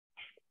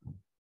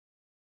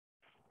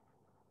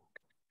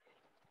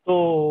তো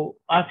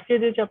আজকে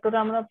যে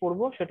চ্যাপ্টারটা আমরা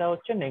পড়বো সেটা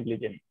হচ্ছে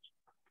নেগলিজেন্স।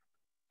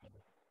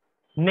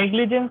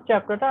 নেগলিজেন্স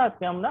চ্যাপ্টারটা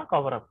আজকে আমরা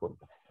কভার আপ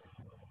করবো।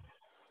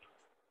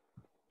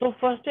 তো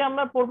ফার্স্টে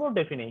আমরা পড়বো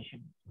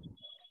ডেফিনেশন।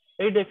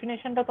 এই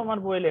ডেফিনেশনটা তোমার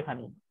বইয়ে লেখা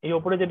নেই, এই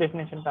ওপরে যে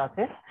ডেফিনেশনটা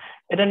আছে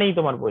এটা নেই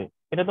তোমার বই,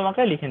 এটা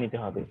তোমাকে লিখে নিতে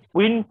হবে।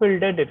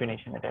 উইনফিল্ডের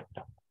ডেফিনেশন এটা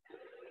একটা।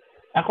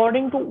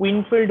 অ্যাকর্ডিং টু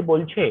উইনফিল্ড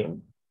বলছে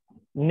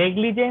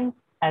negligence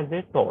as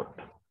a tort.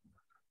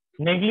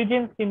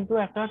 Negligence কিন্তু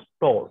একটা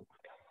tort,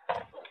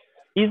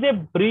 is a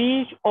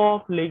breach of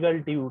legal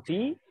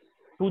duty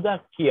to the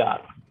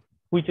care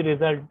which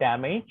result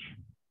damage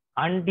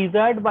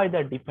undesired by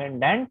the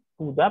defendant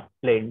to the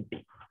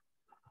plaintiff.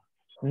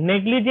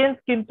 Negligence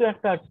কিন্তু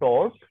একটা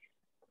টর্ট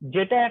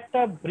যেটা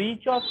একটা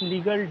breach of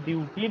legal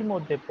ডিউটির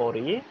মধ্যে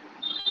পড়ে,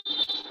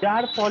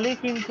 যার ফলে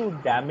কিন্তু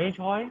ড্যামেজ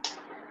হয়।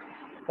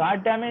 কার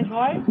ড্যামেজ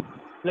হয়?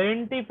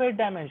 প্লেন্টিফের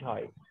ড্যামেজ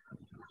হয়,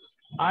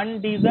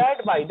 আনডিজায়ার্ড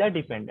বাই দ্য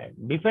ডিফেন্ডেন্ট।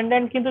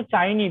 ডিফেন্ডেন্ট কিন্তু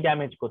চাইনি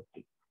ড্যামেজ করতে,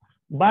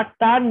 বাট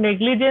তার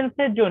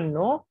নেগলিজেন্সের জন্য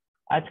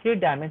আজকে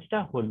ড্যামেজটা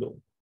হলো।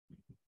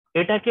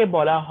 এটাকে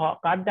বলা হয়,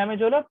 কার ড্যামেজ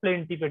হলো?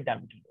 প্লেন্টিফের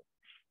ড্যামেজ হলো।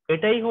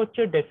 এটাই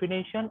হচ্ছে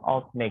ডেফিনেশন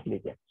অফ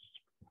নেগলিজেন্স।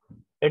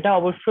 এটা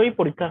অবশ্যই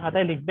পরীক্ষার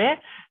খাতায় লিখবে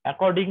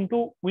অ্যাকর্ডিং টু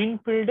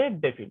উইনফিল্ডের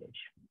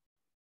ডেফিনেশন।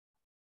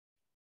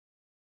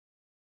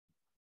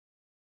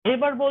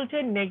 এবার বলছে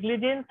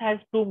নেগলিজেন্স হ্যাজ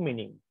টু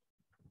মিনিং।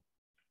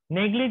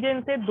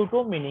 নেগলিজেন্সের দুটো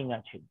মিনিং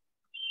আছে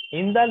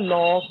in the law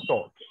of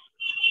টর্টস।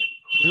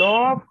 Law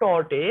of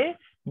টর্টে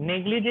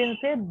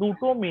নেগলিজেন্সের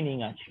দুটো মিনিং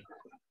আছে।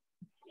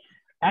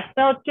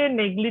 একটা হচ্ছে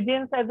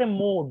negligence as a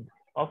mode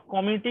of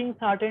committing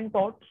certain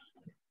টর্টস।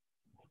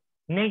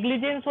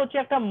 Negligence হচ্ছে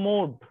একটা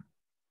মোড,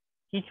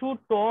 কিছু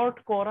টর্ট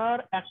করার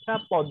একটা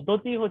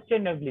পদ্ধতি হচ্ছে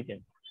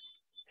নেগলিজেন্স।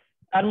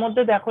 তার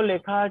মধ্যে দেখো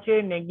লেখা আছে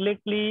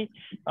নেগলেক্টলি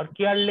আর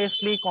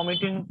কেয়ারলেসলি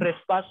কমিটিং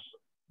ট্রেসপাস।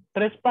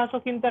 ট্রেসপাসও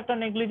কিন্তু একটা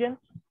নেগলিজেন্স,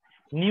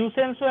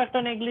 নিউসেন্সও একটা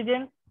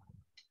নেগলিজেন্স,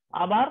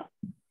 আবার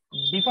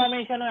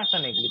ডিফামেশনও একটা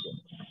নেগলিজেন্স।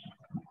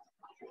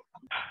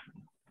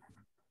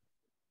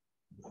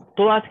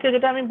 তো আজকে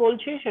যেটা আমি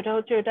বলছি সেটা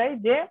হচ্ছে এটাই,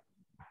 যে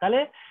তাহলে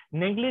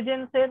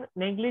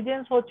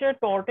নেগলিজেন্স হচ্ছে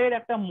টর্টের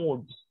একটা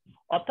মোড,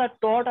 অর্থাৎ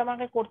টর্ট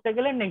আমাকে করতে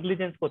গেলে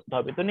নেগলিজেন্স করতে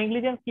হবে। তো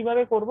নেগলিজেন্স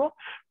কিভাবে করব?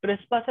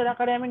 ট্রেসপাসের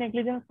আকারে আমি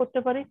নেগলিজেন্স করতে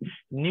পারি,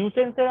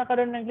 নিউসেন্সের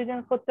আকারে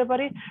নেগলিজেন্স করতে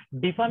পারি,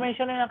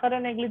 ডিফামেশনের আকারে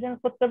নেগলিজেন্স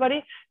করতে পারি।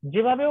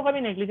 যেভাবে হোক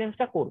আমি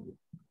নেগলিজেন্সটা করব।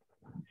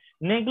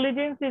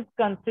 Negligence is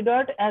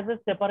considered as a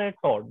separate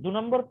tort. 2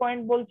 number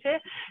point বলছে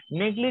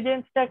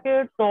নেগলিজেন্সটাকে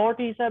টর্ট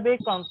হিসাবে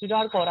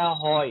কনসিডার করা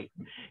হয়,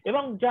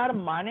 এবং যার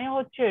মানে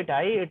হচ্ছে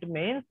এটাই, it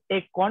means a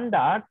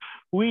conduct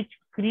which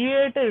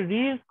create a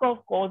risk of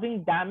causing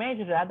damage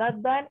rather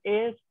than a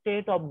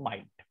state of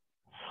mind.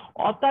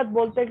 অর্থাৎ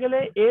বলতে গেলে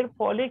এর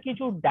ফলে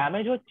কিছু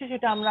ড্যামেজ হচ্ছে,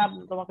 সেটা আমরা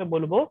তোমাকে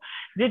বলবো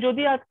যে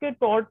যদি আজকে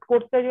টর্ট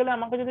করতে গেলে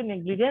আমাকে যদি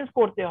নেগলিজেন্স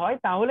করতে হয়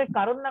তাহলে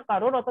কারণ না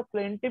কারণ অর্থাৎ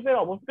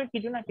প্লেন্টিফের অবশ্যই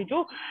কিছু না কিছু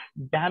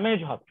ড্যামেজ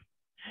হবে।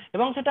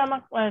 এবং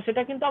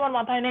সেটা কিন্তু আমার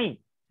মাথায় নেই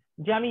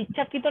যে আমি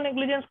ইচ্ছাকৃত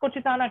নেগলিজেন্স করছি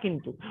তা না,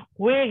 কিন্তু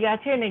হয়ে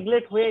গেছে,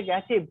 নেগলেক্ট হয়ে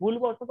গেছে,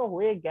 ভুলবশত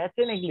হয়ে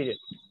গেছে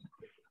নেগলিজেন্স।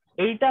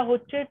 এইটা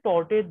হচ্ছে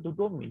টর্টের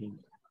দুটো মিনিং,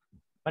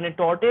 মানে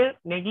টর্টের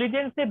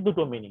নেগলিজেন্সের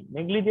দুটো মিনিং।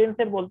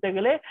 নেগলিজেন্সের বলতে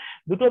গেলে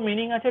দুটো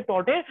মিনিং আছে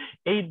টর্টের,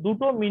 এই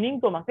দুটো মিনিং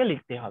তোমাকে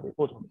লিখতে হবে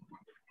প্রথম।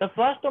 তো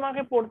ফার্স্ট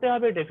তোমাকে পড়তে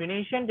হবে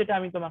ডেফিনেশন, যেটা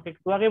আমি তোমাকে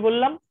একটু আগে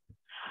বললাম।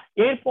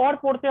 এরপর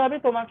পড়তে হবে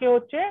তোমাকে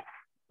হচ্ছে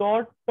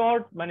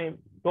টর্ট মানে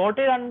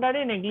টর্টের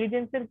আন্ডারে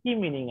নেগলিজেন্সের কি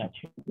মিনিং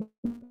আছে।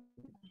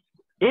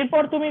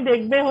 এরপর তুমি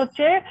দেখবে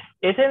হচ্ছে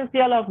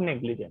এসেনশিয়াল অফ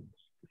নেগলিজেন্স।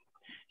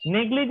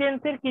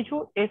 নেগলিজেন্সের কিছু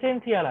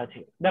এসেনশিয়াল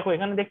আছে, দেখো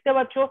এখানে দেখতে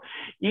পাচ্ছ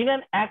in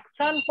an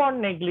action for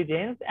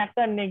negligence,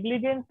 একটা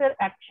নেগলিজেন্সের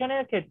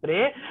অ্যাকশনের ক্ষেত্রে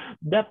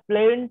the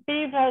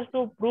প্লেন্টিফ has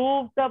to prove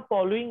the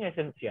following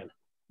essential.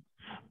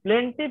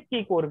 প্লেন্টিফ কি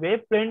করবে?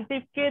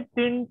 প্লেন্টিফকে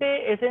তিনটে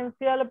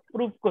এসেনশিয়াল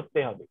প্রুভ করতে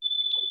হবে।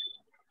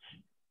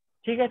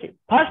 ঠিক আছে,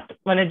 ফার্স্ট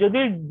মানে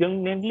যদি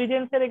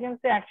নেগলিজেন্সের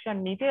এগেইনস্টে অ্যাকশন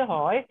নিতে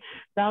হয়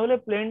তাহলে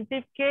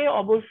প্লেন্টিফকে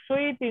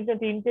অবশ্যই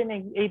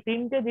এই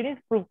তিনটে জিনিস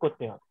প্রুভ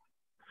করতে হবে।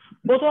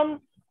 প্রথম,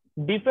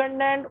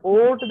 ডিফেন্ড্যান্ট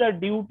ode the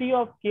duty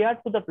of care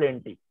to the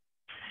প্লেন্টিফ।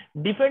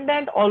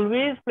 ডিফেন্ড্যান্ট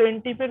always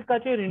প্লেন্টিফের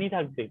কাছে ঋণী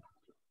থাকবে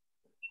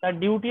তার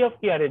ডিউটি অফ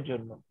কেয়ারের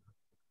জন্য,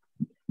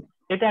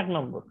 এটা 1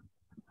 নম্বর।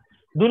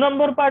 2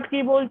 নম্বর পার্ট কি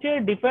বলছে?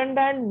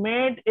 ডিফেন্ড্যান্ট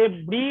made a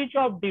breach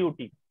of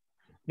duty.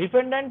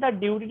 ডিফেন্ড্যান্ট তার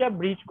ডিউটিটা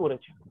ব্রিচ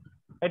করেছে,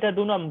 এটা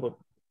 2 নম্বর।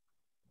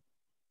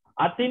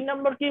 আর 3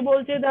 নম্বর কি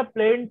বলছে? The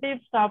প্লেন্টিফ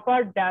suffer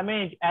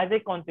damage as a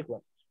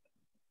consequence.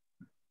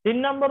 3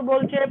 নম্বর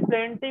বলছে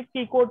প্লেন্টিফ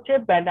কি করছে?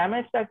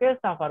 ড্যামেজটাকে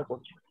সাফার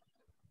করছে।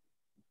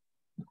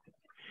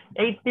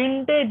 এই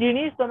তিনটে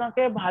জিনিস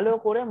তোমাকে ভালো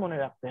করে মনে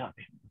রাখতে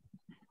হবে।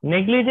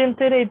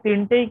 নেগলিজেন্সের এই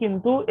তিনটেই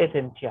কিন্তু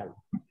essential.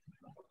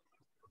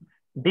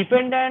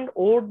 ডিফেন্ড্যান্ট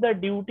ode the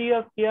duty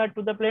of care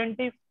to the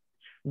প্লেন্টিফ,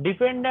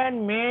 ডিফেন্ড্যান্ট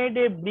made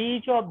a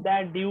breach of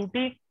that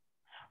duty,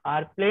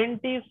 R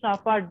প্লেন্টিফ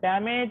suffer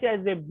damage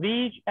as a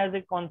breach as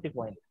a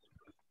consequence.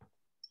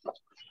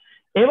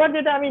 এবার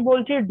যেটা আমি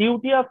বলছি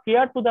duty of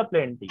care to the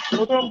প্লেন্টিফ,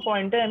 প্রথম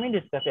পয়েন্টে আমি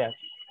ডিসকাসে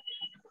আছি।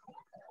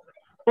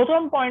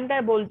 প্রথম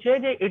পয়েন্টটায় বলছে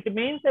যে it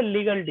means a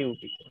legal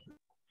duty.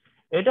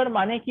 এটার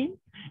মানে কি?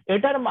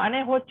 এটার মানে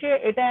হচ্ছে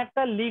এটা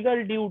একটা legal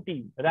duty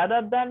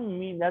rather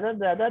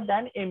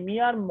than a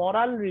মিয়ার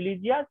মরাল,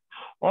 রিলিজিয়াস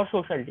অর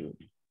সোশ্যাল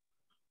ডিউটি।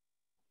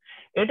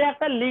 এটা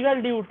একটা legal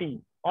duty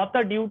of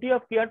the duty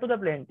of care to the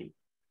plenty.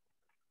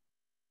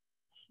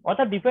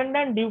 অর্থাৎ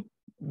ডিপেন্ডেন্ট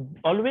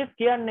অলওয়েজ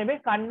কেয়ার নেবে,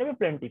 কার নেবে?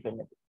 প্লেন্টিফের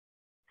নেবে।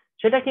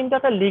 সেটা কিন্তু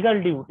একটা লিগাল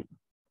ডিউটি।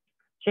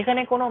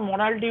 সেখানে কোনো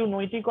মরাল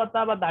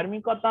নৈতিকতা বা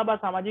ধার্মিকতা বা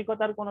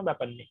সামাজিকতার কোনো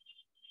ব্যাপার নেই।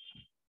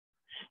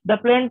 The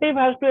plaintiff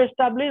has to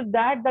establish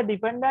that the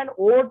defendant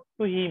owed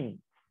to him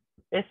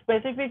a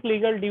specific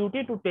legal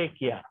duty to take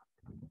care.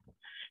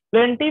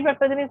 প্লেন্টিফ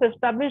একটা জিনিস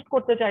এস্টাবলিশ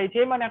করতে চাইছে,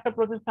 মানে একটা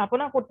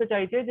প্রতিস্থাপনা করতে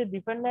চাইছে যে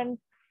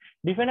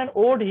defendant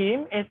ode him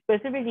a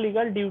specific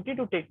legal duty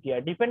to take care.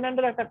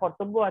 ডিফেন্ডেন্টের একটা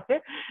কর্তব্য আছে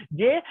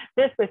যে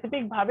সে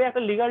স্পেসিফিক ভাবে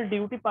একটা লিগাল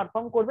ডিউটি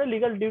পারফর্ম করবে।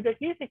 লিগাল ডিউটি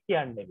কি? সে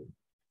কেয়ার নেবে।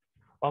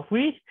 of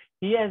which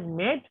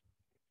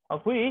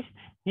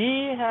he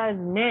has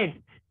made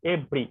a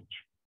breach.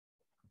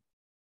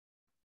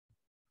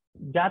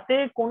 যাতে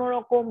কোনো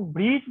রকম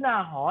ব্রিচ না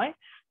হয়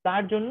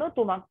তার জন্য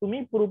তুমি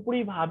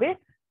পুরোপুরি ভাবে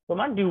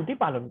তোমার ডিউটি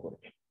পালন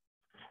করবে।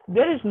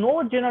 there is no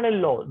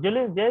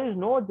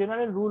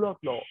general rule of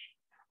law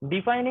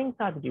defining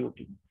such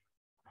duty.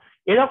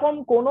 এরকম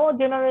কোনো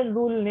জেনারেল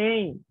রুল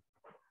নেই,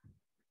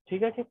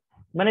 ঠিক আছে?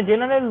 মানে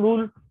general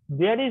rule,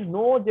 there is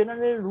no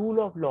general rule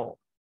of law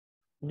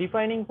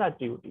defining such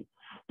duty.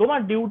 তোমার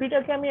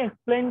ডিউটিটাকে আমি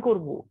এক্সপ্লেইন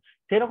করব,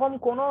 সেরকম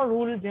কোনো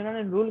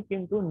জেনারেল রুল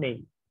কিন্তু নেই।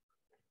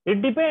 ইট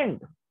ডিপেন্ড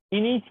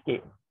ইন ইচ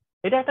কেস।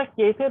 এটা একটা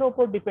কেসের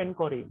ওপর ডিপেন্ড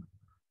করে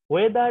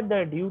whether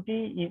the duty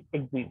is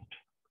exist,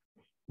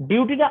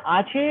 ডিউটিটা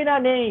আছে না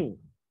নেই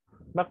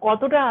বা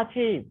কতটা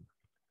আছে,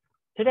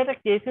 সেটা একটা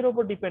কেসের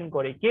ওপর ডিপেন্ড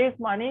করে। কেস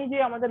মানেই যে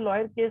আমাদের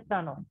লয়ের কেস তা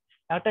নয়,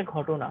 একটা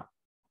ঘটনা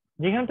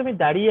যেখানে তুমি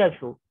দাঁড়িয়ে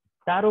আছো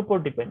তার উপর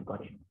ডিপেন্ড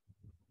করে।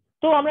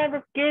 তো আমরা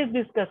একটা কেস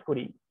ডিসকাস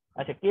করি।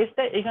 আচ্ছা,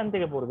 কেসটা এখান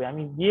থেকে পড়বে,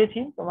 আমি দিয়েছি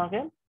তোমাকে।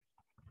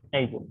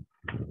 এই যে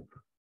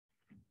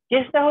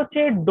কেসটা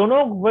হচ্ছে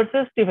ডোনক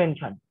ভার্সেস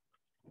স্টিভেনসন।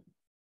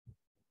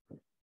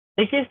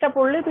 এই কেসটা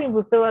পড়লে তুমি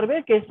বুঝতে পারবে।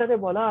 কেসটাতে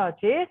বলা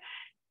আছে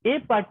এ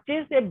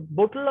purchase A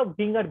bottle of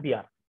Zinger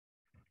বিয়ার।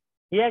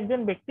 এ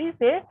একজন ব্যক্তি,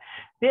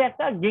 সে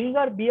একটা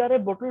জিঙ্গার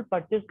বিয়ারের বোতল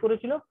পারচেজ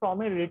করেছিল from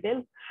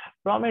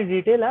a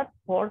retailer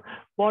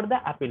for the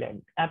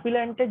অ্যাপিল্যান্ট।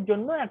 অ্যাপিল্যান্টের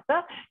জন্য একটা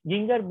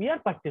জিঙ্গার বিয়ার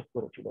পারচেজ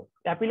করেছিল।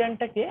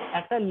 অ্যাপিল্যান্টটাকে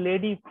একটা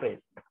লেডি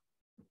ফ্রেন্ড,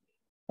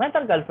 মানে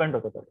তার গার্লফ্রেন্ড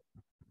হতে পারে।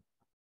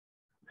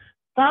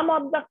 Some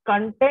of the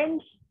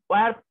contents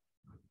were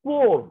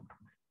poured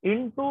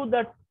into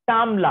the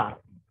tumbler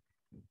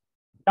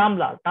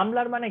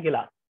মানে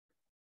গ্লাস,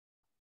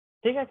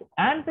 ঠিক আছে?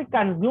 and they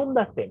consumed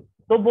the same.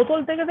 তো বোতল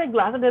থেকে সে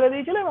গ্লাসে ঢেলে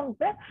দিয়েছিল এবং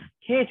সে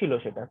খেয়েছিল,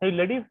 সেটা সেই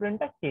লেডি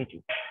ফ্রেন্ডটা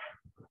খেয়েছিল।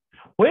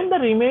 when the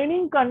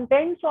remaining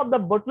contents of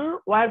the bottle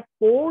were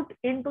poured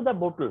into the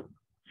bottle,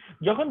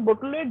 যখন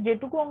বোতলের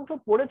যেটুকু অংশ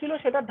পড়েছিল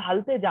সেটা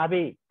ঢালতে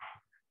যাবে,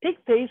 ঠিক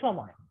সেই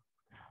সময়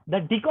the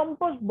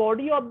decomposed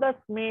body of the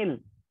snail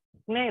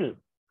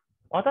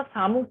অর্থাৎ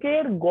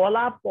শামুকের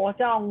গলা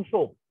পচা অংশ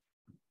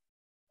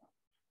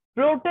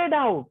floated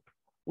out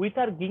with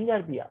her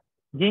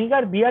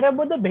Zinger বিয়ারের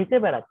মধ্যে ভেসে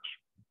বেড়াচ্ছে।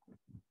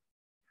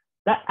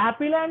 The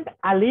appellant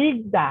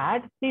alleged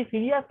that she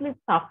seriously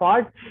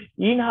suffered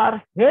in her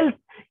health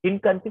in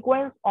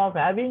consequence of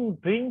having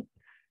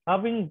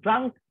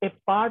drunk a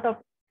part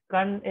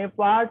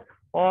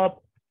of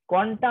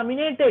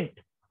contaminated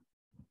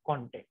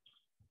content.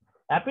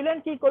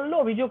 অ্যাপিল্যান্ট কি করলো?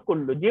 অভিযোগ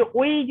করলো যে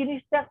ওই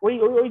জিনিসটা,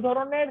 ওই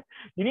ধরনের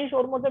জিনিস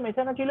ওর মধ্যে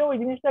মেশানো ছিল, ওই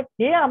জিনিসটা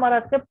খেয়ে আমার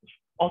আজকে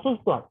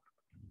অসুস্থ হয়।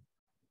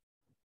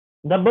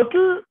 The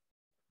bottle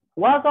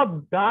was of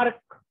dark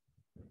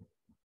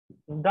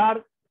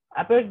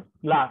opaque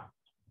glass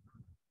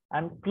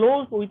and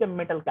closed with a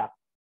metal cap.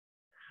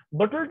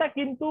 বোতলটা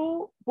কিন্তু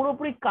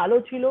পুরোপুরি কালো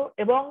ছিল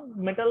এবং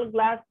মেটাল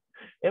গ্লাস,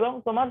 এবং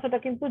তোমার সেটা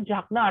কিন্তু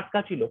ঢাকনা আটকা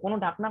ছিল, কোনো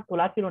ঢাকনা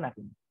খোলা ছিল না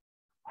কিন্তু।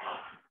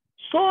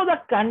 So the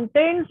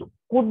contents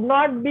could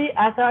not be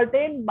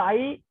ascertained by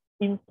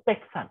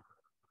inspection.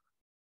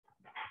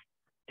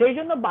 সেই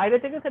জন্য বাইরে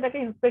থেকে সেটাকে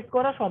ইন্সপেক্ট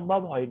করা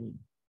সম্ভব হয়নি।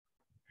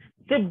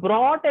 They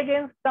brought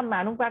against the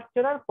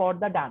manufacturer for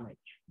the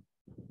damage.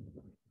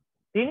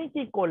 তিনি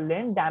কি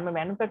করলেন?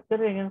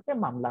 ম্যানুফ্যাকচারার এগেইনস্টে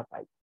মামলা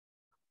পাই।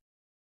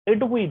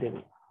 এটুকুই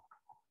দেবে,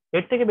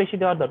 এর থেকে বেশি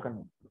দেওয়ার দরকার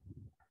নেই।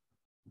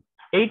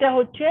 এইটা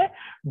হচ্ছে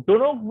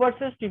ডোনক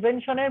ভার্সেস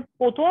স্টিভেনসনের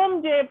প্রথম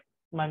যে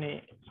মানে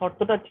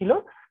শর্তটা ছিল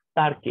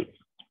তার কেস।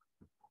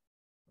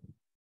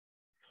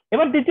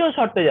 এবার দ্বিতীয়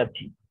শর্তে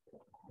যাচ্ছি।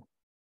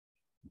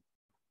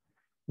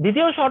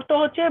 দ্বিতীয় শর্ত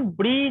হচ্ছে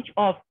breach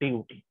of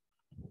duty.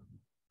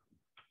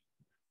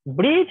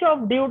 Breach of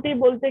duty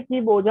বলতে কি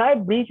বোঝায়?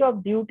 ব্রিচ অফ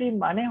ডিউটি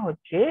মানে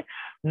হচ্ছে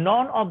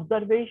নন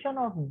observation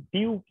of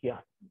due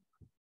care.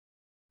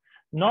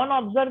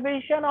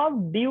 non-observation of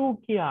due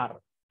care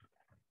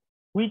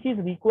which is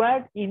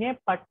required in a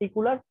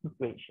particular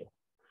situation.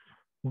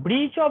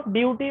 Breach of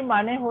duty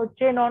মানে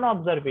হচ্ছে non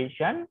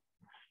observation,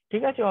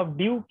 ঠিক আছে, অফ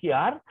ডিউ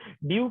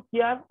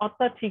কেয়ার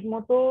অর্থাৎ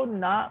ঠিকমতো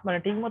না, মানে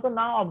ঠিকমতো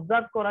না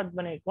অবজার্ভ করার,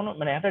 মানে কোনো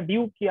মানে একটা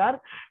ডিউ কেয়ার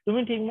তুমি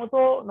ঠিকমতো,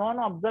 নন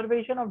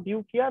observation of due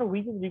care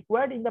which is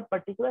required in the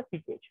particular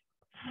situation.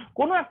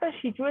 কোনো একটা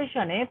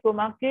সিচুয়েশনে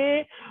তোমাকে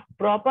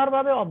প্রপার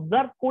ভাবে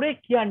অবজার্ভ করে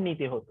কেয়ার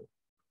নিতে হতো।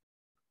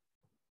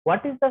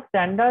 What is the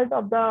standard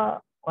of the,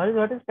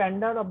 what is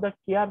standard of the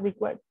care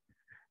required.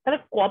 তাহলে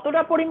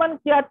কতটা পরিমাণ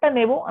কেয়ারটা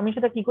নেব আমি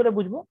সেটা কি করে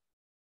বুঝবো?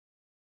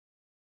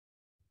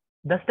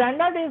 The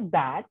standard is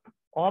that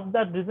of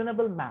the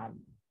reasonable man.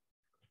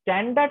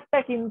 স্ট্যান্ডার্ডটা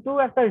কিন্তু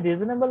একটা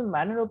রিজনেবল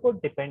ম্যানের উপর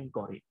ডিপেন্ড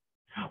করে,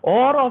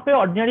 or of A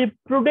ordinary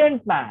prudent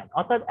man,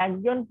 অর্থাৎ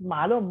একজন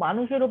ভালো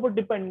মানুষের উপর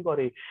ডিপেন্ড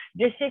করে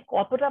যে সে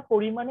কতটা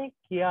পরিমাণে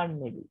কেয়ার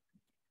নেবে।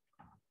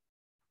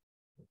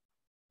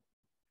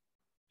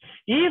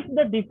 If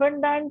the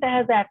defendant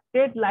has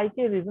acted like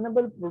a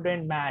reasonable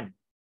prudent man,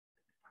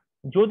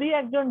 যদি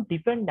একজন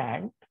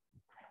ডিফেন্ড্যান্ট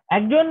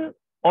একজন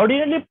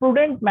অর্ডিনারি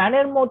প্রুডেন্ট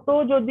ম্যানের মতো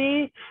যদি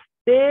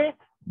সে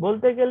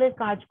বলতে গেলে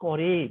কাজ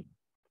করে,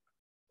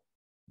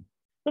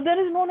 তো there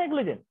is no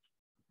negligence,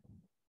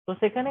 তো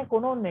সেখানে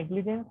কোনো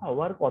নেগলিজেন্স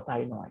হওয়ার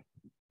কথাই নয়।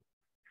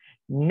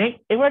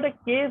 এবার একটা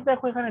কেস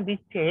দেখো এখানে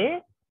দিচ্ছে,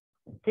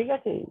 ঠিক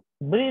আছে,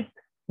 ব্লিথ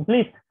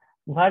ব্লিথ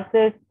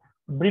versus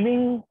brimming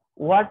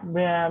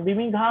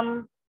বিমিংহাম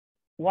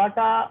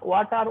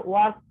water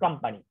work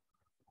company.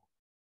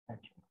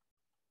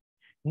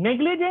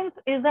 Negligence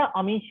is the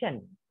omission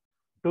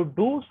to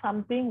do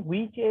something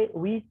which a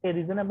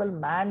reasonable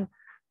man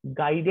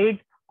guided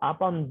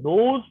upon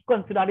those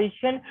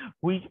considerations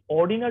which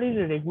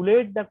ordinarily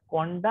regulate the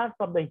conduct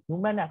of the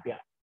human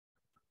affairs.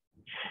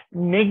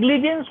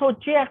 Negligence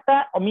হচ্ছে একটা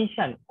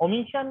omission,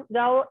 omission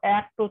যাও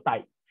এক তো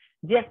তাই,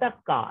 যে একটা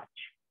কাজ,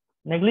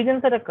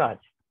 negligence একটা কাজ,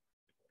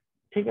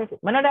 ঠিক আছে,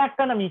 মানে এটা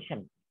একটা না মিশন,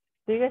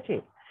 ঠিক আছে,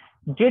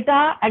 যেটা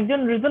একজন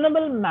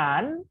রিজনেবল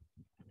ম্যান,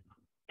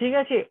 ঠিক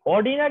আছে,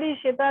 অর্ডিনারি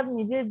সে তার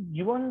নিজের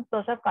জীবন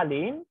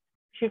দশাকালীন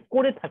সে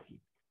করে থাকে,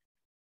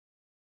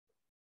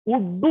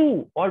 would do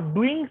or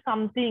doing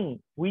something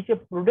which a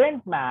prudent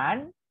man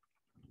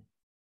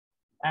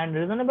and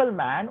reasonable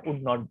man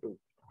would not do.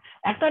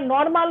 একটা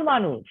নর্মাল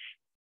মানুষ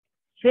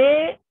সে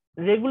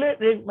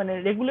মানে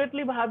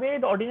রেগুলেটলি ভাবে,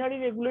 অর্ডিনারি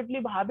রেগুলেটলি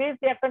ভাবে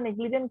সে একটা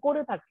নেগলিজেন্ট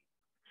করে থাকে,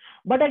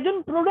 বাট একজন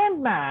প্রুডেন্ট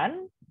ম্যান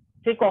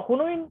সে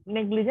কখনোই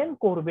নেগলিজেন্ট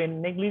করবেন,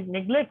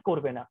 নেগলেক্ট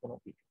করবে না কোনো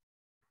কিছু।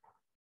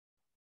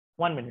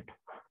 1 মিনিট।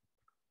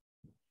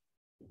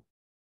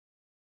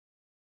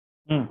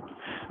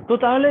 তো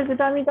তাহলে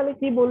যেটা আমি তাহলে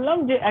কি বললাম,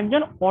 যে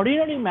একজন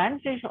অর্ডিনারি ম্যান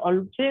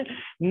সে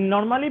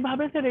নর্মালি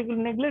ভাবে সে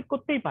নেগলেক্ট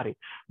করতেই পারে,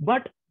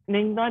 বাট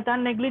তার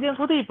নেগলিজেন্স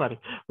হতেই পারে,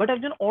 বাট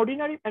একজন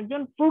অর্ডিনারি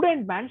একজন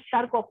প্রুডেন্ট ম্যান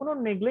তার কখনো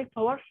নেগলেক্ট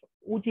হওয়ার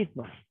উচিত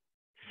নয়।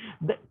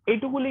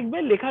 এইটুকু লিখবে,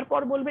 লেখার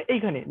পর বলবে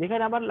এইখানে,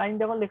 যেখানে আবার লাইন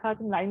যখন লেখা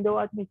আছে, লাইন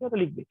দেওয়া আছে নিচে,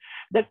 ওটা লিখবে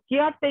the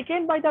care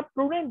taken by the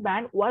prudent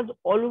man was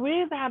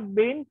always have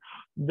been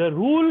the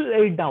rule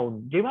laid down,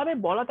 যেভাবে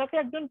বলা থাকে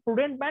একজন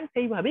প্রুডেন্ট ম্যান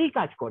সেইভাবেই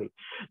কাজ করে।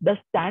 The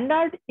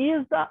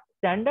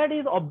standard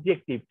is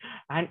objective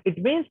and it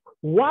means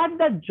what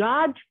the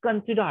judge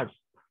considers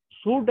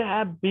should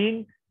have been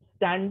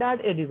standard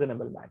a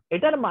reasonable man.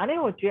 এটার মানে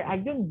হচ্ছে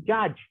একজন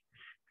জাজ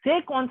সে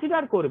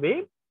কনসিডার করবে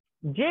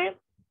যে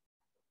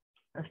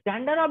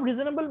স্ট্যান্ডার্ড অফ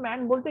রিজনেবল ম্যান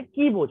বলতে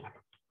কি বোঝায়।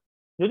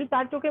 যদি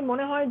তার চোখে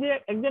মনে হয় যে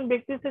একজন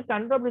ব্যক্তি সে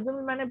স্ট্যান্ডার্ড অফ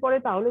রিজনেবল ম্যানে পড়ে,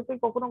 তাহলে সে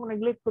কখনো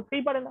নেগলেক্ট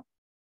করতেই পারে না,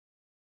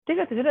 ঠিক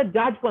আছে, যেটা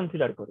জাজ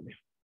কনসিডার করবে।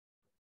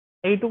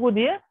 এইটুকু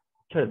দিয়ে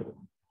ছেড়ে দেবো।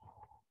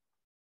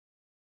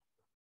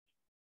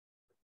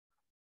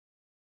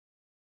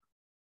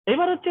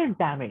 এবার হচ্ছে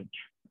ড্যামেজ।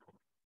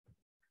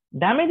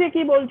 ড্যামেজে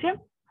কি বলছে?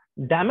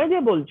 ড্যামেজে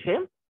বলছে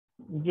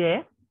যে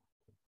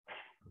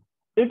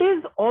it is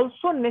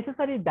also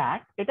necessary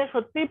that, এটা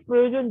সত্যি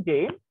প্রয়োজন যে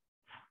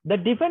দ্য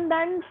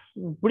ডিফেন্ড্যান্টস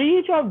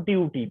ব্রিচ অফ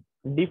ডিউটি,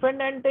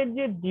 ডিফেন্ড্যান্টের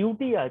যে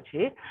ডিউটি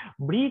আছে,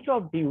 breach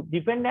of duty,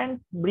 ডিফেন্ড্যান্ট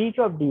breach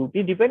of duty,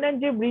 ডিফেন্ড্যান্ট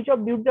যে ব্রিচ অফ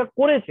ডিউটিটা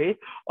করেছে,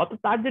 অর্থাৎ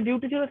তার যে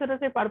ডিউটি ছিল সেটা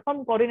সে পারফর্ম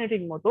করেনি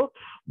ঠিক মতো,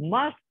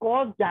 must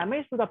cause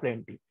damage to the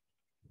প্লেন্টিফ,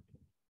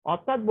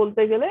 অর্থাৎ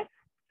বলতে গেলে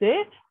সে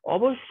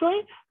অবশ্যই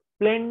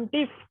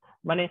প্লেন্টিফ,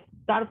 মানে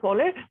তার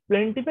ফলে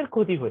প্লেন্টিফের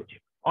ক্ষতি হয়েছে,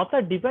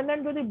 অর্থাৎ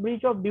ডিফেন্ড্যান্ট যদি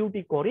ব্রিচ অফ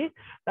ডিউটি করে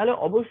তাহলে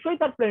অবশ্যই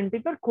তার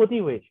প্লেন্টিফের ক্ষতি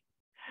হয়েছে।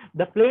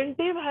 The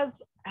plaintiff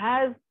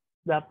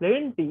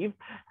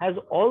has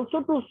also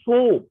to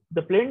show,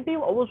 the plaintiff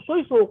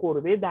অবশ্যই show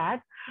করবে that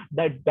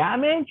the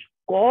damage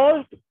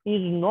caused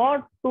is not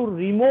to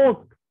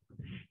remote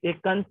a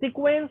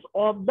consequence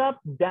of the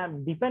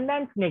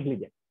defendant's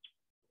negligence.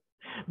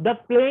 The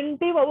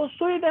plaintiff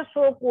অবশ্যই এটা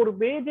show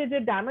করবে যে যে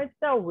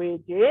ড্যামেজটা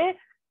হয়েছে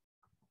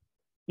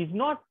is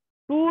not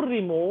too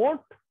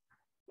remote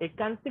a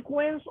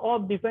consequence of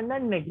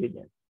defendant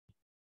negligence,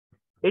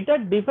 এটা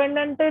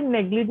ডিফেন্ড্যান্টের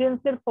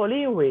নেগলিজেন্সের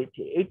ফলেই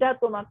হয়েছে, এটা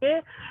তোমাকে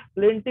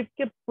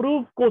প্লেন্টিফকে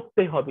প্রুভ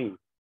করতে হবে।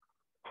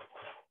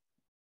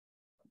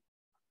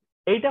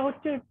 এইটা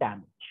হচ্ছে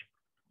ড্যামেজ।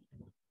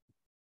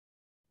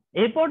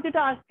 এরপর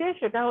যেটা আসছে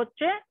সেটা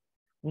হচ্ছে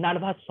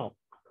নার্ভাস শক।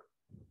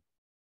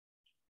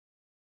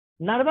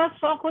 নার্ভাস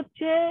শক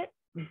হচ্ছে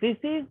This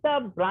is the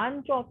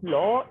branch of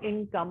law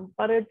in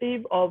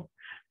comparative of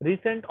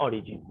recent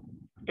origin.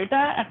 এটা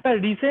একটা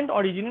রিসেন্ট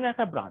অরিজিনের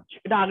একটা ব্রাঞ্চ,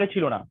 এটা আগে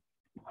ছিল না।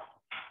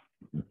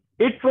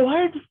 It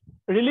provides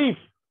relief,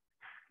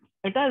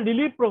 এটা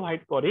রিলিফ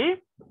প্রোভাইড করে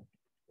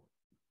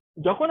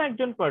যখন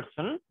একজন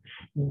person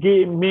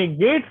may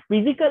get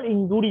physical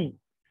injury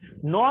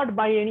not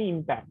by any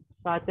impact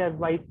such as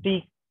by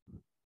stick,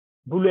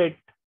 bullet,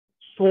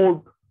 sword,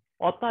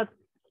 অর্থাৎ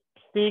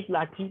স্টিক,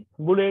 লাঠি,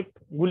 বুলেট,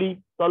 গুলি,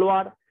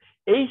 তলোয়ার,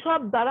 এইসব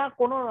দ্বারা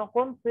কোন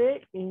রকম সে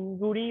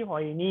ইনজুরি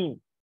হয়নি,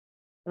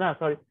 না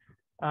সরি,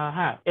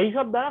 হ্যাঁ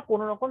এইসব দ্বারা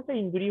কোন রকম সে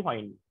ইনজুরি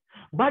হয়নি,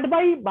 but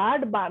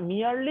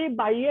merely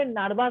by a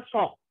nervous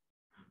shock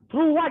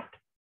through what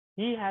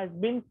he has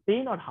been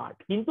seen or heard,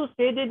 কিন্তু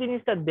সে যে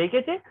জিনিসটা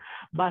দেখেছে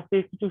বা সে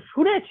কিছু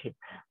শুনেছে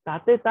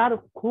তাতে তার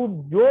খুব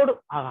জোর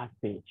আঘাত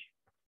পেয়েছে।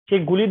 সে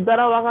গুলির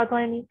দ্বারাও আঘাত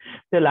হয়নি,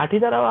 সে লাঠি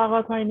দ্বারাও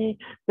আঘাত হয়নি,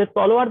 সে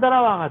তলোয়ার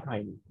দ্বারাও আঘাত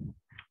হয়নি।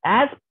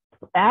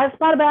 as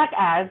far back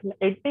as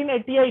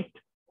 1888,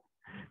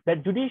 the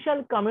Judicial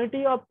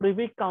Committee of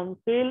Privy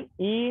Council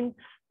in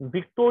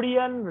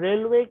Victorian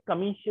Railway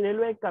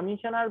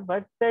Commissioner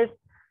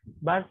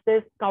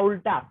versus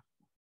Coulter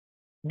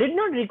did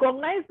not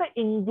recognize the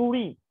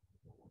injury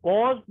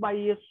caused by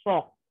a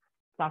shock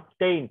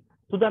sustained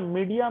to the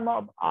medium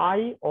of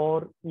eye or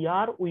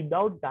ear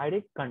without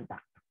direct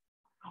contact.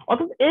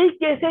 অর্থাৎ এই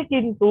কেসে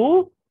কিন্তু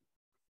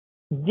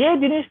যে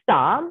জিনিসটা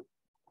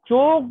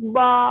চোখ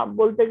বা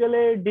বলতে গেলে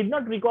did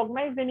not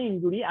recognise any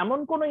injury, এমন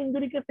কোন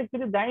ইনজুরিকে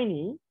স্বীকৃতি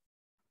দেয়নি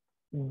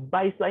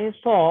by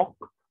shock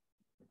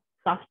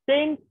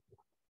sustained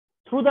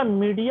through the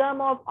medium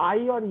of I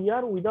or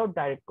year without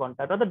direct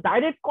contact. অর্থাৎ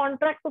ডাইরেক্ট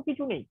কন্ট্রাক্ট তো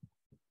কিছু নেই,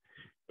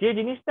 যে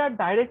জিনিসটার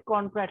ডাইরেক্ট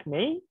কন্ট্রাক্ট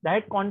নেই,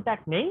 ডাইরেক্ট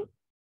কন্ট্যাক্ট নেই,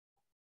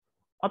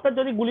 অর্থাৎ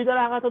যদি গুলি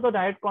দ্বারা আঘাত হতো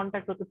ডাইরেক্ট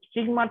কন্ট্যাক্ট হতো,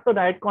 স্টিক মারতো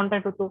ডাইরেক্ট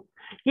কন্ট্যাক্ট হতো,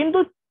 কিন্তু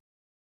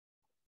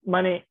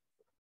মানে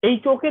এই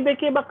চোখে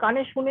দেখে বা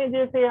কানে শুনে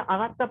যে সে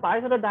আঘাতটা পায়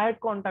সেটা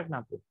ডাইরেক্ট কন্ট্যাক্ট না,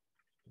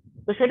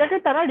 তো সেটাকে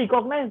তারা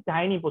রিকগনাইজ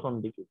দেয়নি প্রথম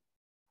দিকে।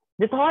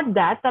 They thought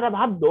that তারা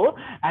ভাবতো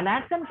an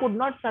action could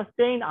not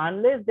sustain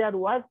unless there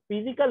was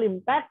physical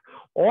impact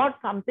or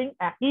something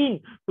akin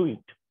to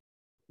it.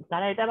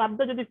 তারা এটা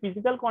ভাবতো যদি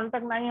ফিজিক্যাল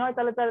কন্ট্যাক্ট নাই হয়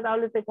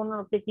তাহলে সে কোন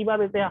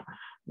কিভাবে সে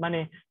মানে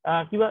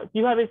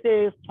কিভাবে সে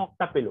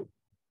শকটা পেল।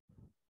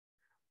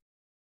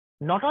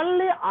 Not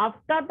only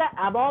after the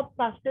above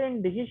sustained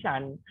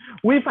decision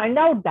we find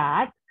out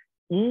that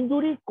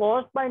injury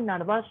caused by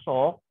nervous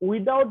shock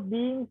without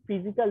being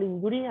physical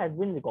injury has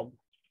been recognized.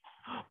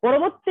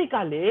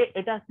 পরবর্তীকালে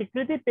এটা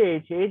স্বীকৃতি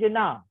পেয়েছে যে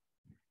না,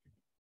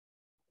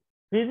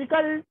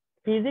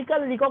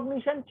 ফিজিক্যাল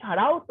রিকগনিশন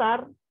ছাড়াও তার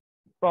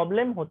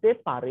প্রবলেম হতে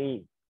পারে।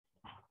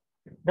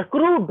 The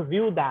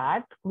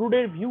crude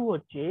এর ভিউ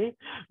হচ্ছে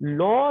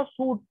ল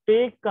should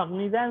take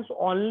cognisance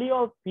only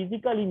of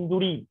physical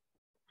injury.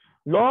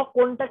 ল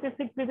কোনটাকে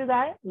স্বীকৃতি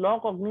দেয়? ল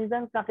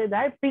কগনিজেন্স কাকে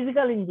দেয়?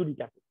 Physical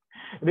ইনজুরিটাকে।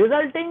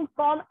 রিজাল্টিং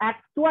from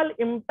actual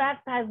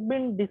impact has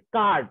been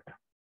discard,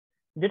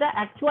 যেটা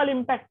অ্যাকচুয়াল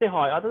ইম্প্যাক্টে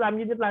হয়, অর্থাৎ আমি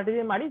যদি লাঠি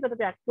দিয়ে মারি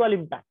সেটাতে actual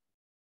impact,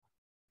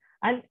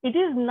 and it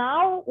is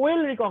now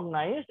well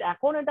recognized,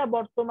 এখন এটা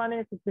বর্তমানে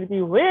স্বীকৃতি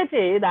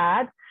হয়েছে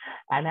that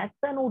an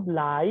action would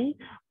lie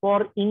for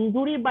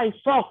injury by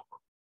shock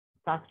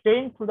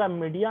sustained through the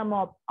medium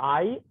of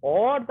eye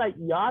or the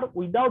ear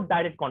without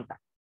direct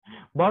contact.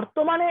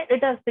 বর্তমানে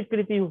এটা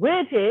স্বীকৃতি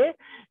হয়েছে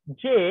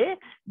যে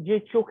যে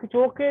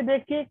চোখে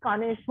দেখে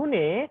কানে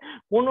শুনে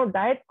কোনো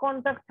ডাইরেক্ট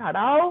কন্টাক্ট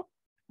ছাড়াও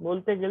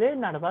বলতে গেলে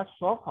নার্ভাস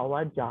শক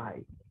হওয়া যায়।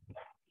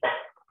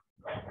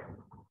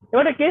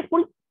 এবার কেস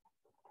পড়ি।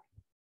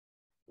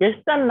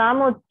 কেসটার নাম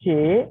হচ্ছে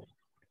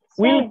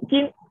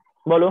উইলকিন।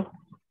 বলো।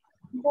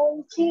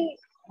 বলছি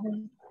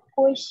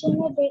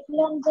কোশ্চেনে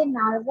দেখলাম যে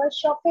নার্ভাস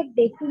শকের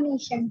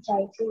ডেফিনিশন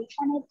চাইছে,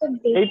 এখানে তো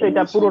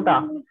এটা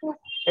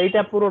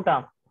পুরোটা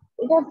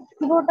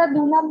এটা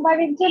 2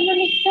 নাম্বারের জন্য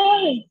লিখতে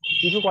হবে,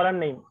 কিছু করার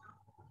নেই,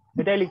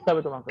 এটাই লিখতে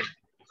হবে তোমাকে,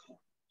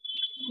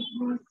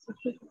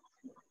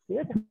 ঠিক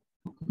আছে?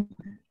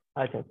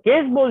 আচ্ছা,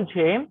 কেস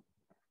বলছে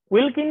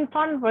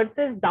Wilkinson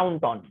versus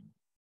Downton.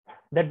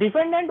 The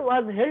defendant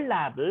was held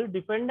liable,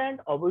 defendant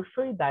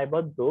অবশ্যই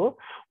দায়বদ্ধ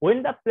when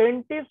the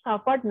plaintiff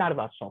suffered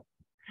nervous shock.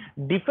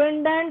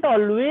 Defendant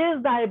always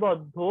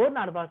দায়বদ্ধ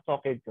নার্ভাস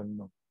শকের জন্য,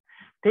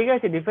 ঠিক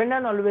আছে?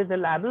 Defendant always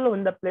liable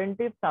when the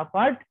plaintiff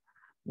suffered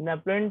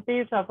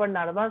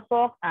nervous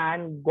shock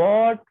and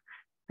got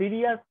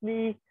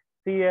seriously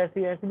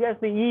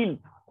ill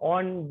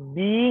on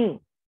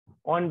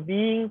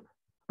being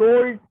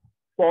told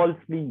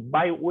falsely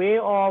by way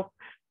of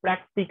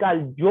practical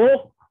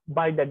joke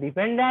by the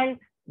defendant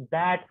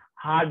that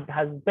her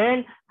husband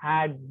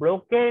had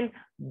broken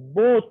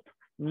both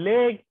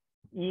legs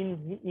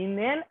in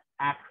an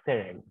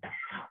accident.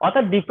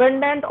 অর্থাৎ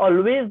defendant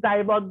always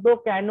দায়বদ্ধ,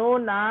 কেন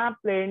না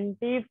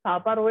প্লেন্টিফ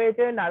suffer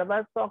হয়েছে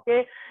nervous শকে,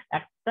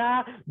 একটা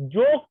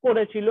joke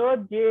করেছিল,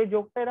 যে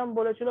জোকটা এরকম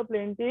বলেছিল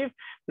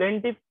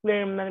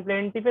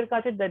প্লেন্টিফের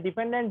কাছে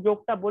ডিফেন্ডেন্ট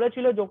জোকটা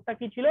বলেছিল, জোকটা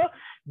কি ছিল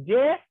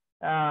যে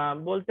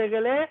বলতে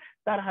গেলে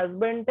তার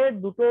হাজবেন্ডের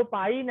 2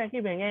 পাই নাকি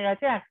ভেঙে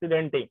গেছে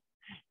অ্যাক্সিডেন্টে,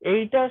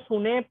 এইটা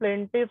শুনে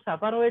প্লেন্টিফ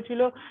সাফার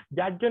হয়েছিল,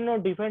 যার জন্য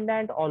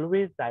ডিফেন্ড্যান্ট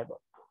অলওয়েজ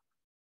দায়বদ্ধ।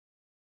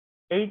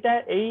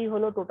 এই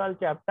হলো টোটাল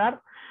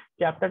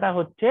চ্যাপ্টারটা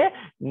হচ্ছে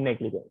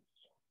নেগলিজেন্স।